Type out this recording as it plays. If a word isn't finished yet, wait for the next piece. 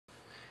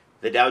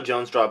The Dow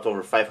Jones dropped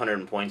over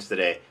 500 points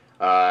today,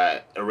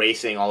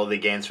 erasing all of the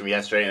gains from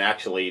yesterday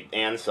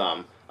and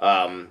some.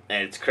 And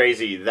it's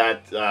crazy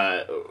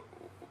that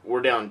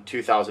we're down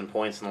 2,000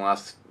 points in the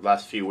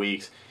last few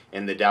weeks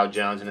in the Dow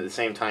Jones, and at the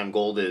same time,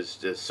 gold is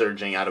just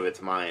surging out of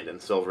its mind,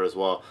 and silver as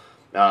well.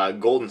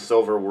 Gold and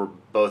silver were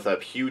both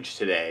up huge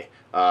today,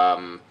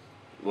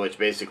 which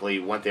basically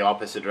went the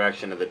opposite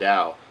direction of the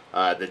Dow.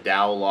 The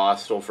Dow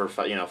lost over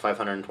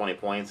 520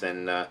 points,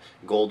 and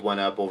gold went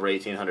up over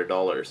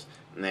 $1,800,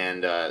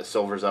 and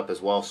silver's up as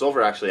well.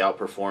 Silver actually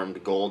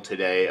outperformed gold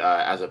today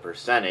as a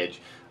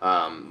percentage,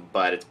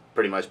 but it's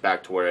pretty much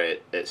back to where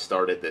it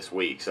started this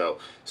week. So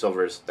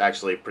silver's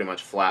actually pretty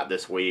much flat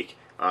this week,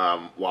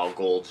 while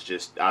gold's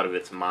just out of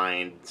its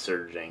mind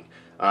surging.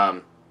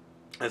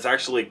 It's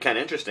actually kind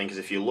of interesting because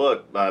if you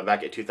look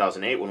back at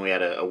 2008 when we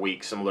had a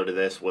week similar to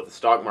this with the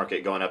stock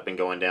market going up and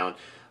going down,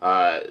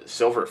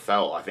 silver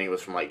fell. I think it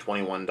was from like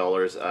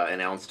 $21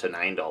 an ounce to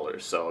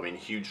 $9. So I mean,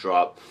 huge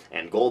drop,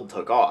 and gold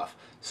took off.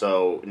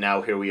 So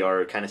now here we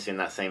are, kind of seeing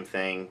that same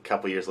thing a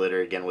couple years later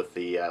again with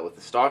the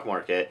stock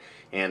market,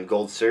 and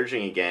gold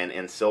surging again,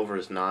 and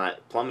silver's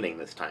not plummeting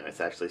this time.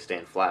 It's actually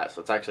staying flat. So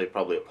it's actually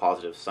probably a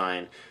positive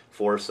sign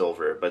for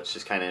silver, but it's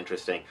just kind of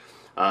interesting.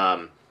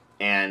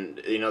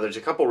 And there's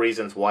a couple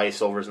reasons why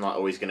silver is not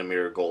always going to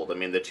mirror gold. I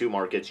mean, the two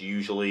markets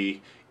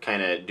usually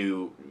kind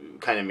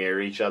of mirror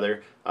each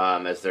other,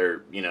 as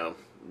they're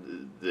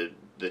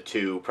the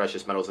two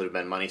precious metals that have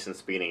been money since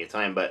the beginning of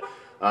time. But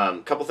a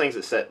couple things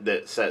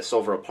that set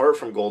silver apart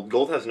from gold.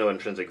 Gold has no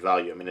intrinsic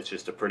value. I mean, it's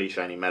just a pretty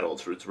shiny metal.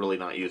 It's really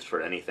not used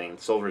for anything.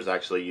 Silver is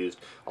actually used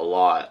a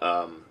lot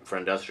for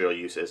industrial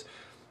uses.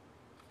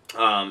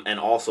 And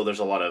also, there's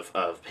a lot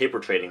of paper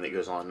trading that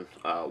goes on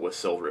with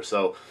silver.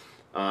 So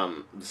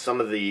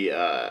some of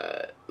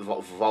the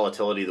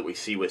volatility that we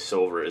see with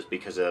silver is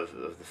because of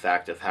the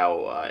fact of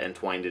how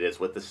entwined it is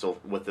with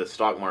the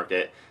stock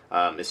market,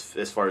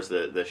 as far as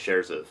the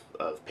shares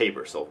of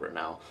paper silver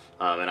now.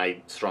 And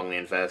I strongly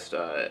investing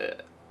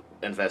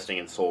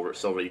in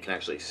silver. You can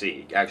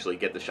actually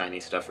get the shiny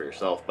stuff for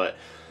yourself. But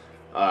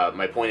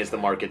my point is the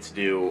markets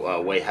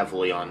do weigh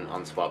heavily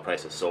on spot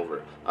price of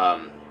silver.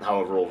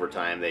 However, over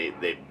time,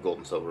 gold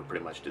and silver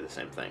pretty much do the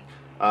same thing.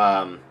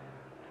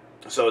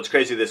 So it's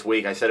crazy this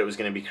week. I said it was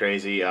going to be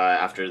crazy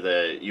after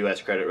the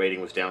U.S. credit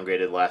rating was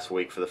downgraded last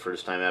week for the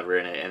first time ever,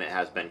 and it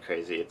has been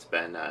crazy. It's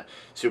been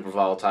super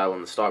volatile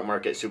in the stock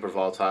market, super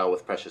volatile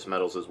with precious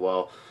metals as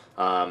well.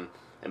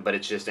 But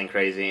it's just been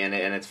crazy, and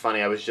it's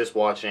funny. I was just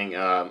watching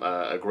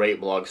a great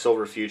blog,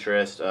 Silver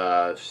Futurist.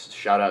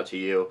 Shout out to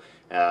you.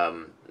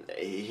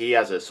 He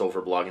has a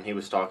silver blog, and he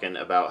was talking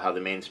about how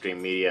the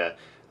mainstream media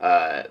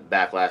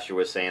back last year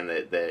was saying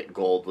that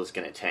gold was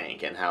going to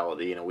tank, and how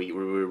we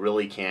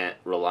really can't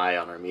rely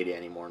on our media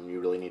anymore, and we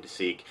really need to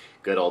seek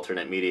good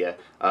alternate media.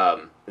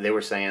 They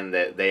were saying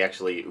that they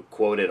actually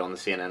quoted on the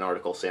CNN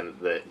article saying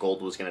that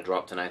gold was going to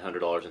drop to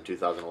 $900 in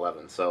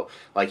 2011. So,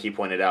 like he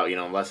pointed out,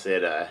 unless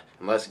the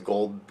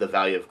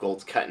value of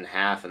gold's cut in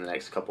half in the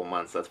next couple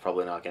months, that's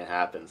probably not going to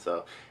happen.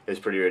 So it was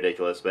pretty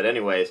ridiculous. But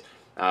anyways.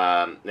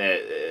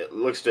 It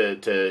looks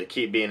to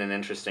keep being an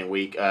interesting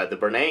week. The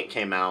Bernanke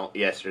came out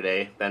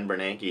yesterday, Ben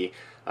Bernanke,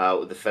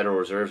 with the Federal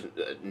Reserve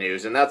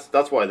news, and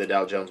that's why the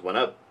Dow Jones went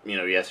up,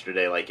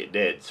 yesterday like it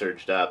did,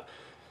 surged up.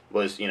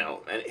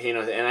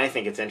 And I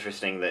think it's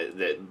interesting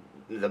that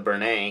the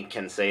Bernanke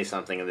can say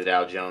something and the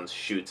Dow Jones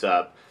shoots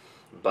up,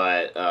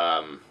 but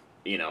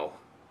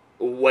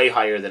way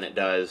higher than it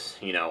does,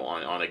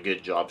 on a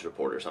good jobs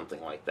report or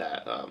something like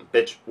that.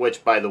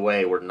 Which, by the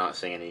way, we're not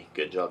seeing any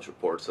good jobs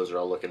reports. Those are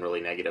all looking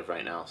really negative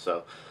right now.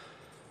 So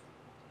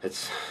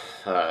it's,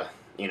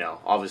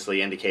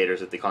 obviously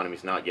indicators that the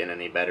economy's not getting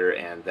any better,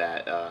 and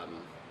that,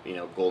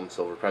 gold and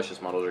silver precious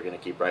metals are going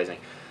to keep rising.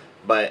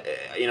 But,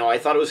 I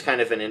thought it was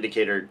kind of an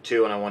indicator,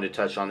 too, and I wanted to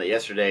touch on that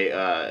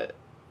yesterday.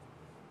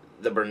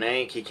 The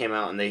Bernanke, he came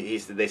out and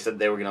they said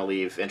they were going to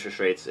leave interest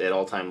rates at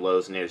all-time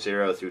lows near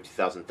zero through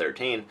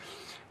 2013,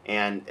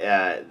 and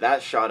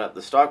that shot up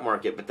the stock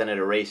market, but then it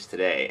erased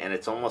today, and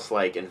it's almost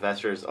like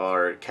investors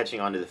are catching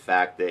on to the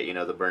fact that,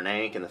 the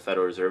Bernanke and the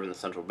Federal Reserve and the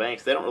central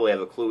banks, they don't really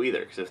have a clue either,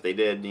 because if they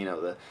did,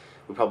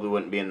 we probably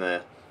wouldn't be in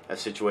a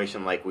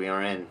situation like we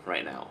are in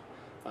right now.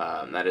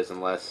 That is,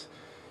 unless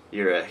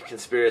you're a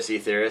conspiracy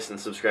theorist and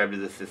subscribe to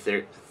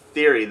the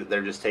theory that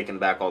they're just taking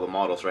back all the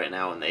models right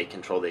now and they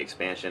control the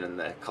expansion and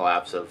the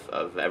collapse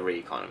of every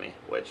economy,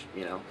 which,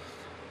 I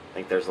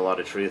think there's a lot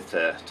of truth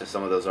to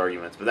some of those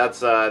arguments. But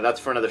that's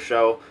for another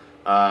show.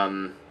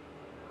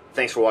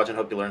 Thanks for watching.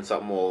 Hope you learned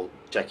something. We'll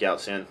check you out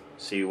soon.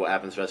 See what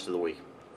happens the rest of the week.